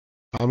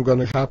I'm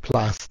gonna have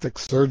plastic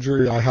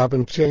surgery. I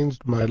haven't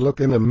changed my look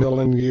in a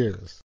million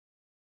years.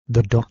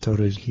 The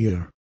doctor is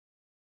here.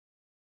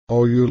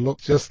 Oh, you look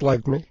just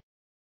like me.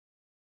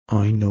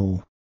 I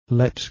know.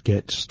 Let's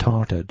get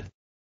started.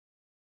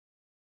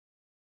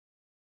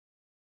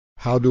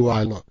 How do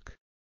I look?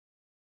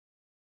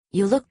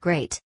 You look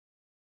great.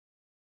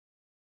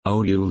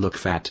 Oh, you look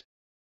fat.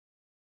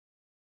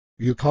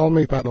 You call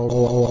me fat.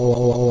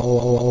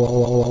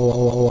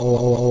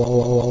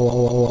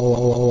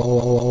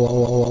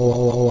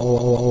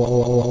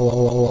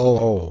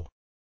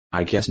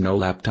 I guess no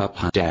laptop,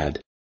 huh,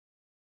 Dad?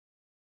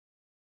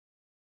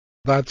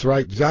 That's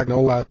right, Jack.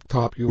 No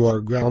laptop. You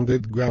are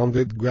grounded,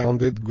 grounded,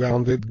 grounded,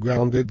 grounded,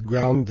 grounded,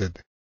 grounded.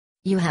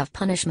 You have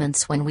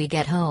punishments when we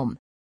get home.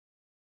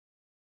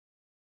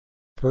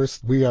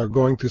 First, we are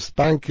going to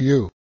spank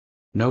you.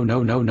 No,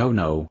 no, no, no,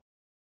 no.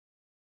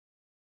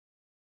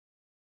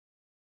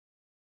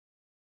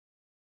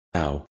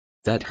 Ow,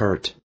 that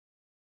hurt.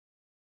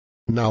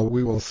 Now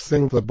we will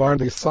sing the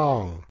Barney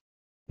song.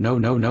 No,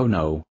 no, no,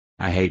 no.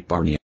 I hate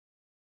Barney.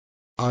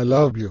 I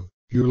love you.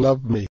 You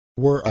love me.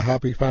 We're a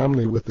happy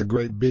family with a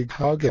great big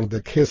hug and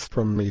a kiss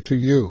from me to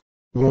you.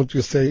 Won't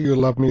you say you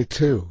love me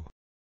too?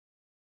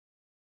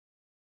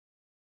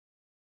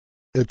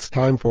 It's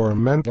time for a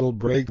mental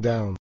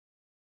breakdown.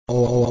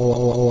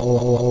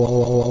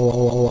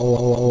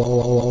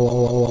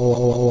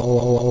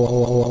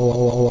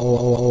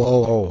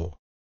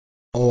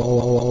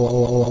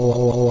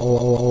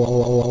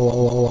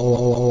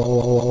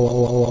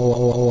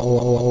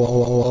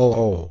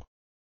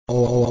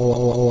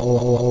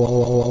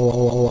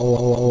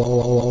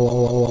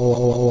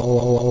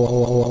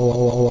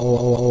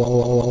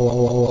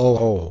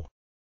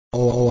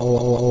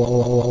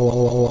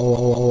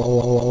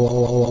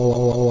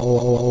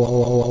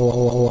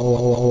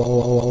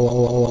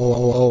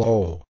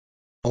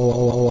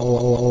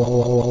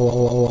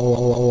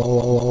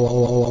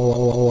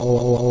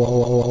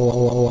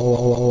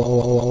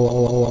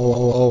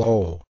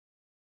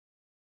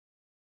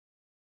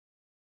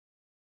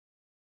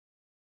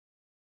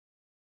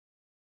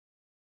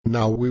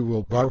 Now we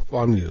will barf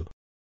on you.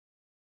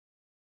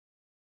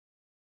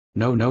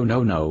 No, no,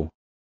 no, no.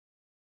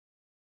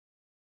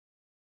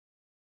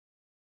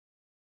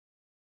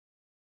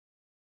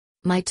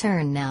 My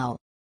turn now.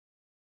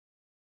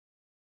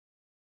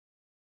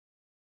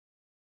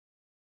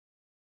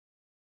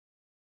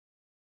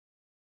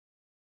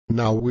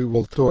 Now we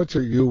will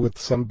torture you with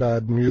some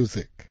bad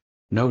music.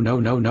 No, no,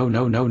 no, no,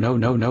 no, no, no,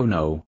 no, no,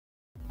 no.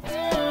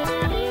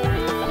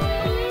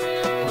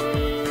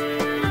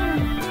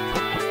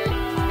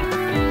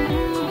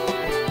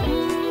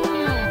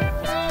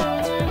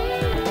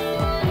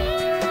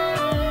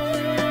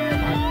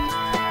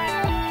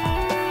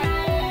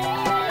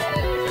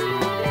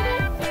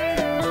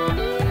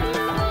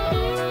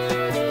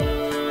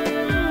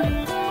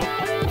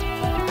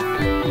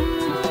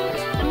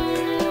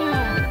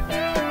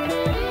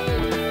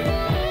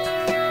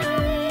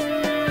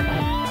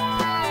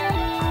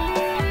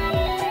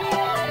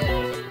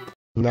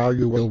 Now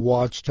you will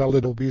watch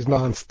Teletubbies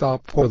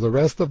non-stop for the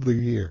rest of the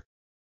year.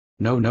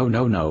 No, no,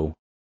 no, no.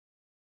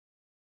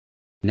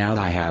 Now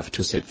I have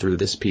to sit through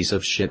this piece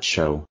of shit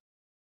show.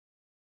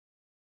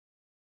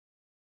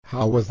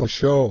 How was the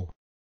show?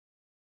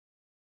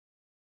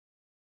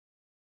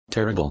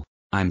 Terrible.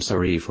 I'm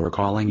sorry for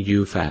calling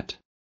you fat.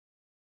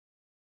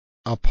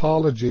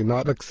 Apology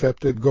not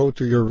accepted. Go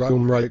to your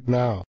room right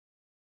now.